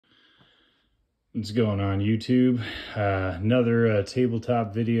What's going on, YouTube? Another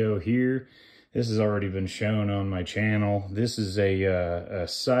tabletop video here. This has already been shown on my channel. This is a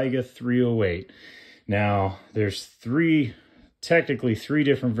Saiga 308. Now, there's technically three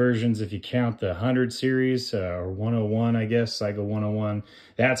different versions if you count the 100 series, or 101, I guess, Saiga 101.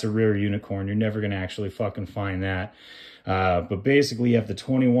 That's a rare unicorn. You're never going to actually fucking find that. But basically you have the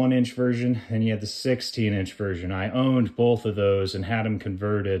 21-inch version and you have the 16-inch version. I owned both of those and had them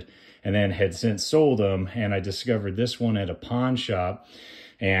converted and then had since sold them, and I discovered this one at a pawn shop,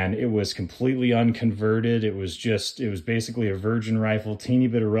 and it was completely unconverted. It was basically a virgin rifle, teeny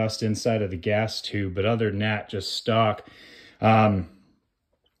bit of rust inside of the gas tube, but other than that, just stock.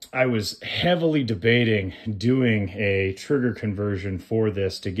 I was heavily debating doing a trigger conversion for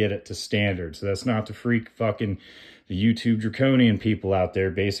this to get it to standard. So that's not to freak fucking the YouTube draconian people out there.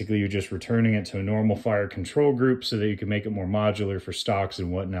 Basically, you're just returning it to a normal fire control group so that you can make it more modular for stocks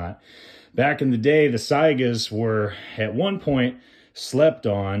and whatnot. Back in the day, the Saigas were at one point slept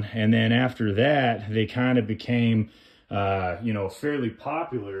on, and then after that, they kind of became, fairly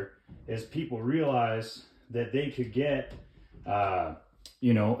popular as people realized that they could get a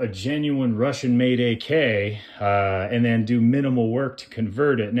genuine Russian-made AK and then do minimal work to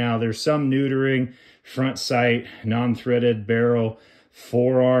convert it. Now, there's some neutering, front sight, non-threaded barrel,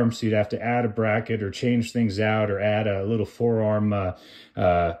 forearm, so you'd have to add a bracket or change things out or add a little forearm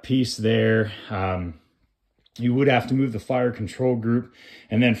piece there. You would have to move the fire control group,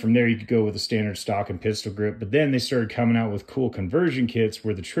 and then from there you could go with a standard stock and pistol grip. But then they started coming out with cool conversion kits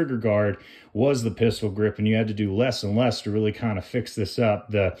where the trigger guard was the pistol grip, and you had to do less and less to really kind of fix this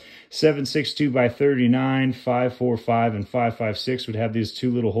up. The 7.62x39, 5.45, and 5.56 would have these two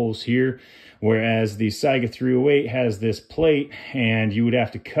little holes here, whereas the Saiga 308 has this plate, and you would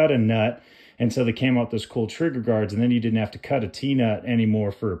have to cut a nut until they came out with those cool trigger guards, and then you didn't have to cut a T-nut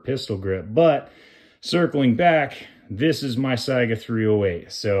anymore for a pistol grip. But circling back, this is my Saiga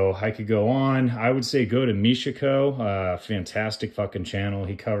 308. So I could go on. I would say go to Mishiko, fantastic fucking channel.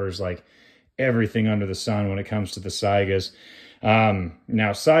 He covers like everything under the sun when it comes to the Saigas.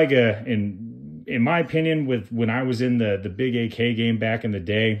 Now Saiga, in my opinion, when I was in the big AK game back in the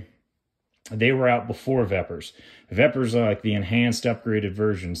day, they were out before Veprs. Veprs are like the enhanced upgraded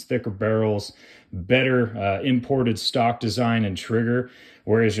versions, thicker barrels, better imported stock design and trigger.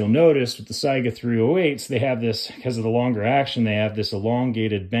 Whereas you'll notice with the Saiga 308s, they have this, because of the longer action, they have this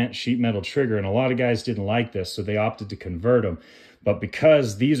elongated bent sheet metal trigger, and a lot of guys didn't like this, so they opted to convert them. But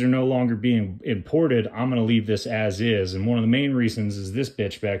because these are no longer being imported, I'm going to leave this as is, and one of the main reasons is this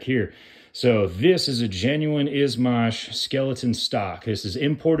bitch back here. So this is a genuine Izmash skeleton stock. This is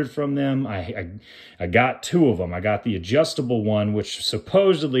imported from them. I got two of them. I got the adjustable one, which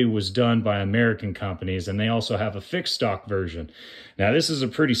supposedly was done by American companies, and they also have a fixed stock version. Now, this is a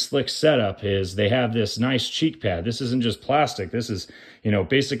pretty slick setup. They have this nice cheek pad. This isn't just plastic. This is,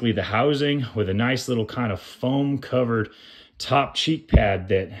 basically the housing with a nice little kind of foam-covered top cheek pad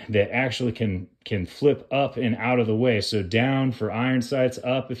that actually can flip up and out of the way. So down for iron sights,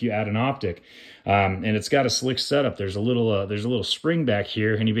 up if you add an optic. And it's got a slick setup. There's a little spring back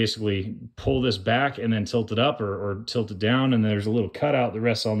here, and you basically pull this back and then tilt it up or tilt it down, and there's a little cutout that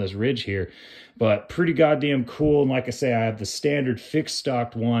rests on this ridge here. But pretty goddamn cool. And like I say, I have the standard fixed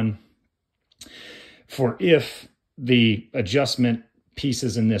stocked one for if the adjustment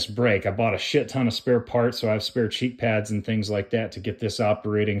pieces in this break. I bought a shit ton of spare parts, so I have spare cheek pads and things like that to get this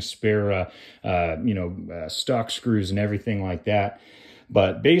operating, spare stock screws and everything like that.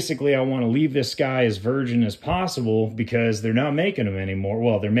 But basically, I want to leave this guy as virgin as possible because they're not making them anymore.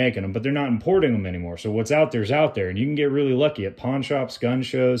 Well, they're making them, but they're not importing them anymore. So what's out there is out there, and you can get really lucky at pawn shops, gun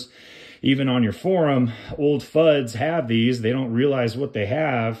shows, even on your forum. Old fuds have these. They don't realize what they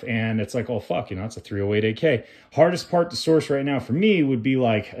have, and it's like, oh, fuck, it's a 308 AK. Hardest part to source right now for me would be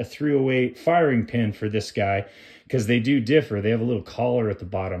like a 308 firing pin for this guy, because they do differ. They have a little collar at the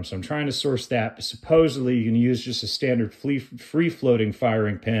bottom, so I'm trying to source that. But supposedly, you can use just a standard free-floating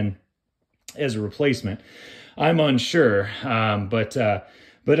firing pin as a replacement. I'm unsure, but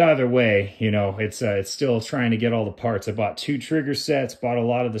either way, it's still trying to get all the parts. I bought two trigger sets, bought a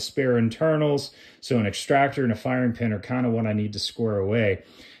lot of the spare internals, so an extractor and a firing pin are kind of what I need to square away.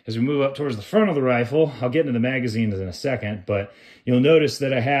 As we move up towards the front of the rifle, I'll get into the magazines in a second, but you'll notice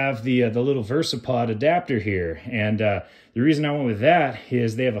that I have the little Versapod adapter here, and the reason I went with that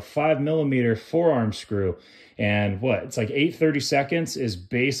is they have a 5mm forearm screw, and it's like 8/32 is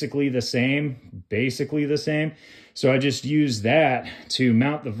basically the same, So I just used that to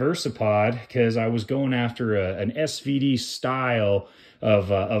mount the Versapod because I was going after an SVD style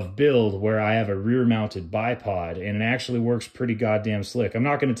of build where I have a rear mounted bipod, and it actually works pretty goddamn slick. I'm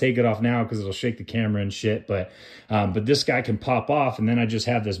not going to take it off now because it'll shake the camera and shit, but this guy can pop off, and then I just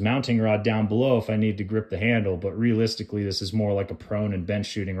have this mounting rod down below if I need to grip the handle. But realistically, this is more like a prone and bench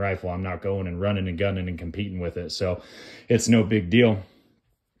shooting rifle. I'm not going and running and gunning and competing with it, so it's no big deal.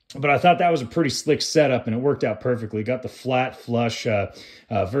 But I thought that was a pretty slick setup, and it worked out perfectly. Got the flat flush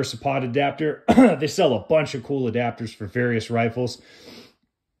Versapod adapter. They sell a bunch of cool adapters for various rifles.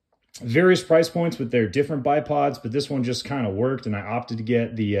 Various price points with their different bipods, but this one just kind of worked, and I opted to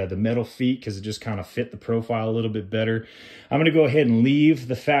get the metal feet because it just kind of fit the profile a little bit better. I'm going to go ahead and leave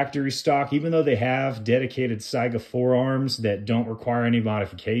the factory stock, even though they have dedicated Saiga forearms that don't require any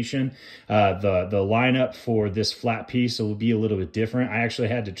modification. The lineup for this flat piece will be a little bit different. I actually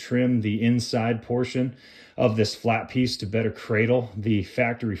had to trim the inside portion of this flat piece to better cradle the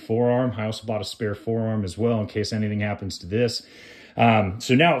factory forearm. I also bought a spare forearm as well in case anything happens to this.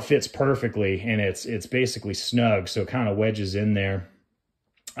 So now it fits perfectly, and it's basically snug, so it kind of wedges in there.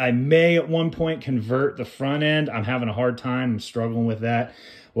 I may at one point convert the front end. I'm having a hard time. I'm struggling with that,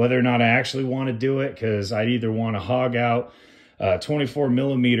 whether or not I actually want to do it, because I'd either want to hog out 24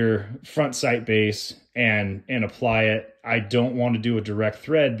 millimeter front sight base and apply it. I don't want to do a direct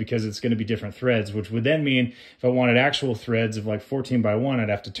thread because it's going to be different threads, which would then mean if I wanted actual threads of like 14x1, I'd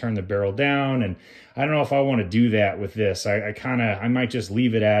have to turn the barrel down. And I don't know if I want to do that with this. I might just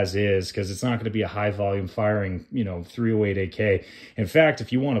leave it as is because it's not going to be a high volume firing, 308 AK. In fact,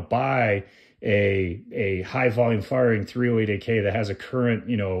 if you want to buy a high volume firing 308 AK that has a current,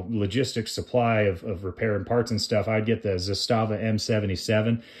 logistics supply of repair and parts and stuff, I'd get the Zastava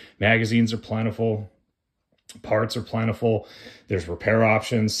M77. Magazines are plentiful. Parts are plentiful. There's repair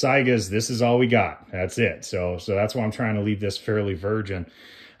options. Saigas, this is all we got. That's it. So that's why I'm trying to leave this fairly virgin.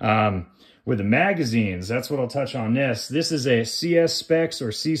 With the magazines, that's what I'll touch on this. This is a CS specs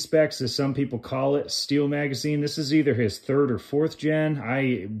or C specs, as some people call it, steel magazine. This is either his 3rd or 4th gen.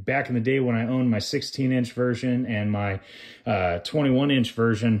 Back in the day when I owned my 16-inch version and my 21-inch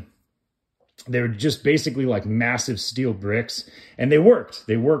version, they were just basically like massive steel bricks, and they worked.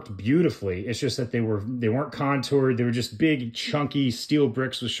 They worked beautifully. It's just that they weren't contoured. They were just big, chunky steel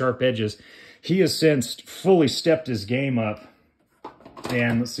bricks with sharp edges. He has since fully stepped his game up.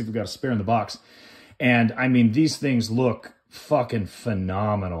 And let's see if we got a spare in the box. And I mean, these things look fucking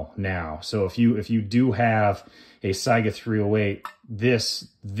phenomenal now. So if you do have a Saiga 308, this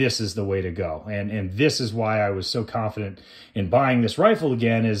is the way to go. And this is why I was so confident in buying this rifle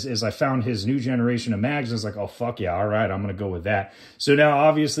again, is I found his new generation of mags. I was like, oh, fuck yeah, all right, I'm going to go with that. So now,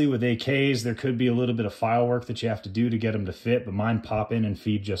 obviously, with AKs, there could be a little bit of file work that you have to do to get them to fit, but mine pop in and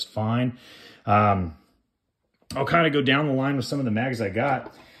feed just fine. I'll kind of go down the line with some of the mags I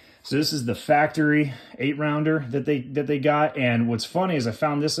got. So this is the factory 8-rounder that they got. And what's funny is I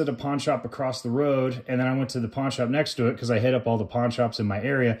found this at a pawn shop across the road, and then I went to the pawn shop next to it because I hit up all the pawn shops in my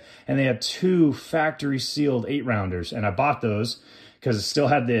area, and they had 2 factory sealed 8-rounders, and I bought those because it still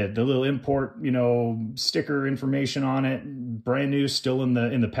had the little import, sticker information on it, brand new, still in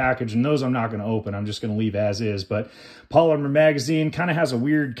the package. And those I'm not going to open. I'm just going to leave as is. But polymer magazine kind of has a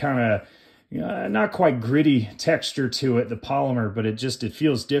weird kind of, not quite gritty texture to it, the polymer, but it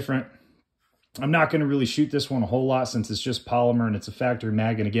feels different. I'm not going to really shoot this one a whole lot since it's just polymer and it's a factory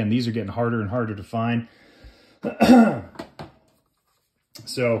mag. And again, these are getting harder and harder to find.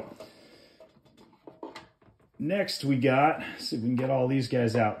 So next we got, see if we can get all these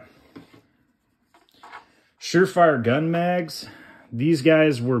guys out. Surefire gun mags. These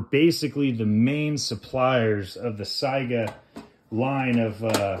guys were basically the main suppliers of the Saiga line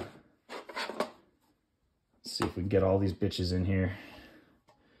of, see if we can get all these bitches in here.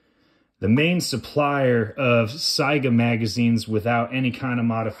 The main supplier of Saiga magazines without any kind of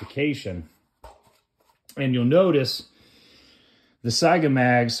modification. And you'll notice the Saiga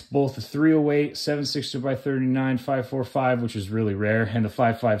mags, both the 308, 760x39, 545, which is really rare, and the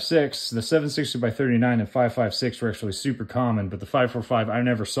 556. The 760x39 and 556 were actually super common, but the 545 I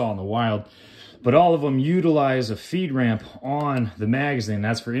never saw in the wild. But all of them utilize a feed ramp on the magazine.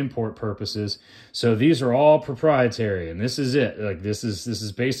 That's for import purposes. So these are all proprietary, and this is it. Like this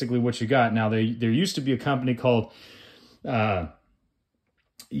is basically what you got. Now there used to be a company called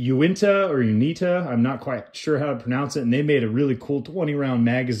Uinta or Unita. I'm not quite sure how to pronounce it, and they made a really cool 20-round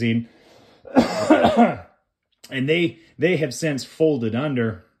magazine. And they have since folded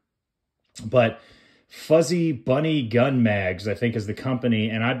under, but Fuzzy Bunny Gun Mags, I think is the company,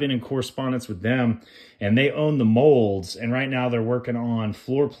 and I've been in correspondence with them, and they own the molds, and right now they're working on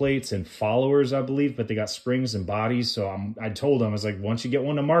floor plates and followers, I believe, but they got springs and bodies. So I told them, I was like, once you get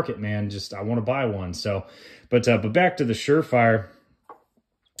one to market, man, just I want to buy one. So, but back to the Surefire,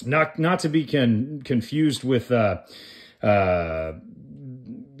 not to be confused with you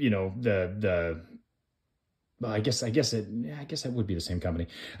know, well, I guess that would be the same company.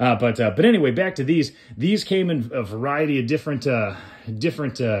 But anyway, back to these. These came in a variety of different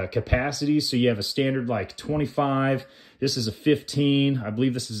capacities. So you have a standard like 25. This is a 15. I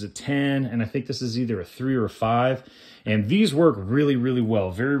believe this is a 10, and I think this is either a 3 or a 5. And these work really, really well.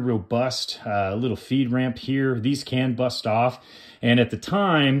 Very robust. Little feed ramp here. These can bust off. And at the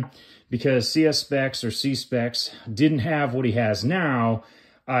time, because CS Specs or C Specs didn't have what he has now,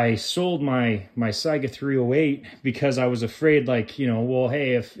 I sold my Saiga 308 because I was afraid, like, you know, well,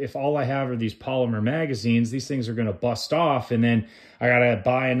 hey, if all I have are these polymer magazines, these things are going to bust off, and then I got to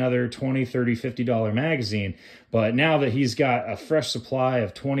buy another $20, $30, $50 magazine. But now that he's got a fresh supply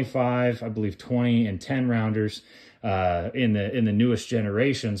of 25, I believe 20 and 10 rounders in the newest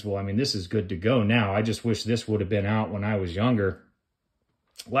generations, well, I mean, this is good to go now. I just wish this would have been out when I was younger.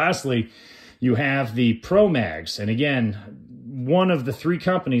 Lastly, you have the Pro Mags, and again, one of the 3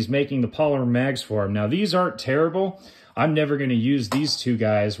 companies making the polymer mags for him. Now, these aren't terrible. I'm never going to use these 2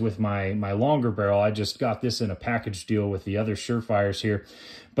 guys with my longer barrel. I just got this in a package deal with the other Surefires here.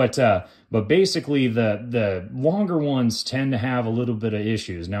 But basically, the longer ones tend to have a little bit of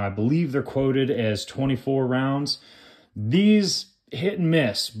issues. Now, I believe they're quoted as 24 rounds. These hit and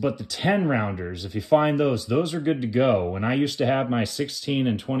miss, but the 10 rounders, if you find those are good to go. When I used to have my 16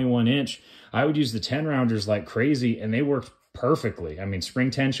 and 21 inch, I would use the 10 rounders like crazy, and they worked perfectly. I mean,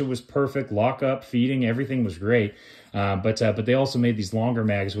 spring tension was perfect, lock up, feeding, everything was great. But they also made these longer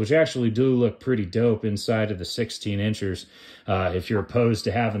mags, which actually do look pretty dope inside of the 16 inchers, if you're opposed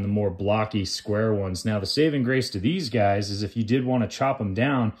to having the more blocky square ones. Now, the saving grace to these guys is if you did want to chop them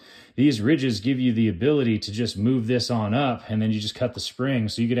down, these ridges give you the ability to just move this on up, and then you just cut the spring,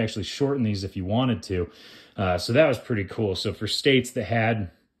 so you could actually shorten these if you wanted to. So that was pretty cool. So for states that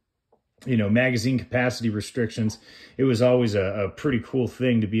had, you know, magazine capacity restrictions, it was always a pretty cool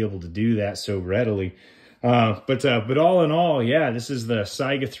thing to be able to do that so readily. But all in all, yeah, this is the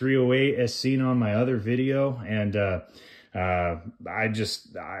Saiga 308 as seen on my other video, and I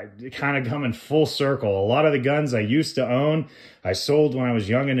kind of coming full circle. A lot of the guns I used to own, I sold when I was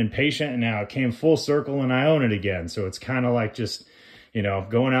young and impatient, and now it came full circle and I own it again. So it's kind of like just, you know,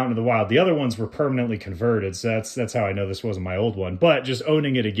 going out into the wild. The other ones were permanently converted, so that's how I know this wasn't my old one. But just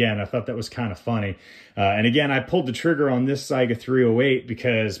owning it again, I thought that was kind of funny. And again, I pulled the trigger on this Saiga 308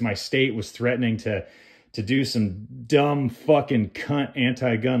 because my state was threatening to do some dumb fucking cunt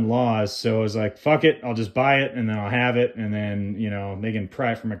anti-gun laws. So I was like, fuck it, I'll just buy it, and then I'll have it, and then, you know, they can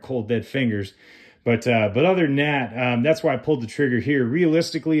pry it from my cold dead fingers. But other than that, that's why I pulled the trigger here.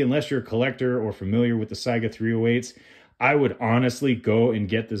 Realistically, unless you're a collector or familiar with the Saiga 308s, I would honestly go and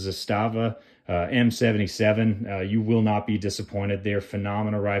get the Zastava M77. You will not be disappointed. They're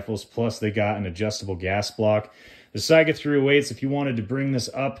phenomenal rifles. Plus, they got an adjustable gas block. The Saiga 308s, if you wanted to bring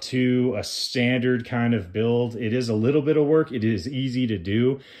this up to a standard kind of build, it is a little bit of work. It is easy to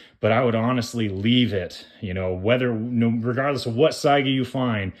do, but I would honestly leave it. You know, regardless of what Saiga you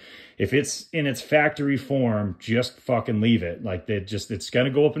find, if it's in its factory form, just fucking leave it. Like, it's going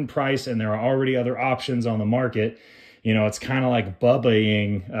to go up in price, and there are already other options on the market. You know, it's kind of like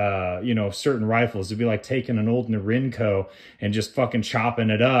bubbaing, you know, certain rifles. It'd be like taking an old Norinco and just fucking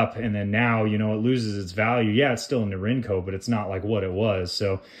chopping it up. And then now, you know, it loses its value. Yeah, it's still a Norinco, but it's not like what it was.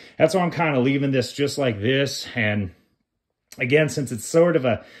 So that's why I'm kind of leaving this just like this. And again, since it's sort of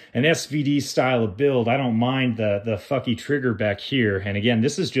an SVD style of build, I don't mind the fucky trigger back here. And again,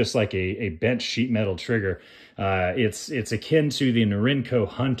 this is just like a bent sheet metal trigger. It's akin to the Norinco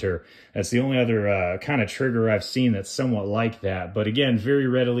Hunter. That's the only other kind of trigger I've seen that's somewhat like that. But again, very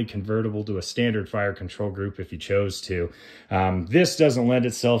readily convertible to a standard fire control group if you chose to. This doesn't lend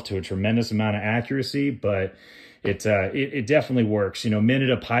itself to a tremendous amount of accuracy, but it definitely works. You know, minute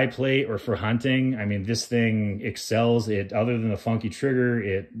up high plate or for hunting, I mean, this thing excels. Other than the funky trigger,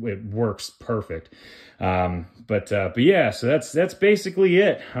 it works perfect. But yeah, so that's basically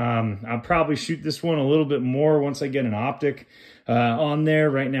it. I'll probably shoot this one a little bit more once I get an optic on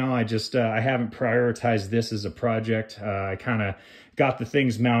there. Right now, I haven't prioritized this as a project. I kind of got the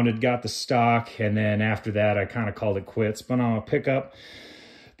things mounted, got the stock, and then after that, I kind of called it quits. But I'm gonna pick up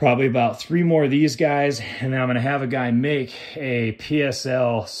probably about 3 more of these guys, and then I'm gonna have a guy make a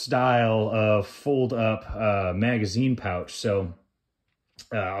PSL style of fold up magazine pouch. So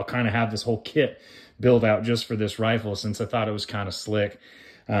I'll kind of have this whole kit build out just for this rifle, since I thought it was kind of slick.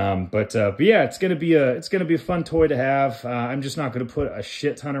 But yeah, it's gonna be a fun toy to have. I'm just not gonna put a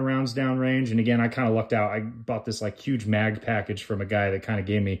shit ton of rounds downrange. And again, I kind of lucked out. I bought this like huge mag package from a guy that kind of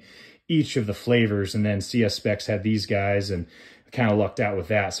gave me each of the flavors, and then CS Specs had these guys, and kind of lucked out with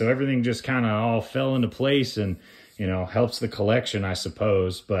that. So everything just kind of all fell into place, and you know, helps the collection, I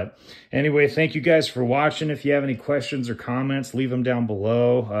suppose. But anyway, thank you guys for watching. If you have any questions or comments, leave them down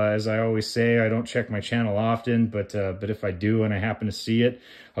below. As I always say, I don't check my channel often, but if I do and I happen to see it,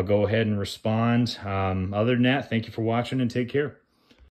 I'll go ahead and respond. Other than that, thank you for watching and take care.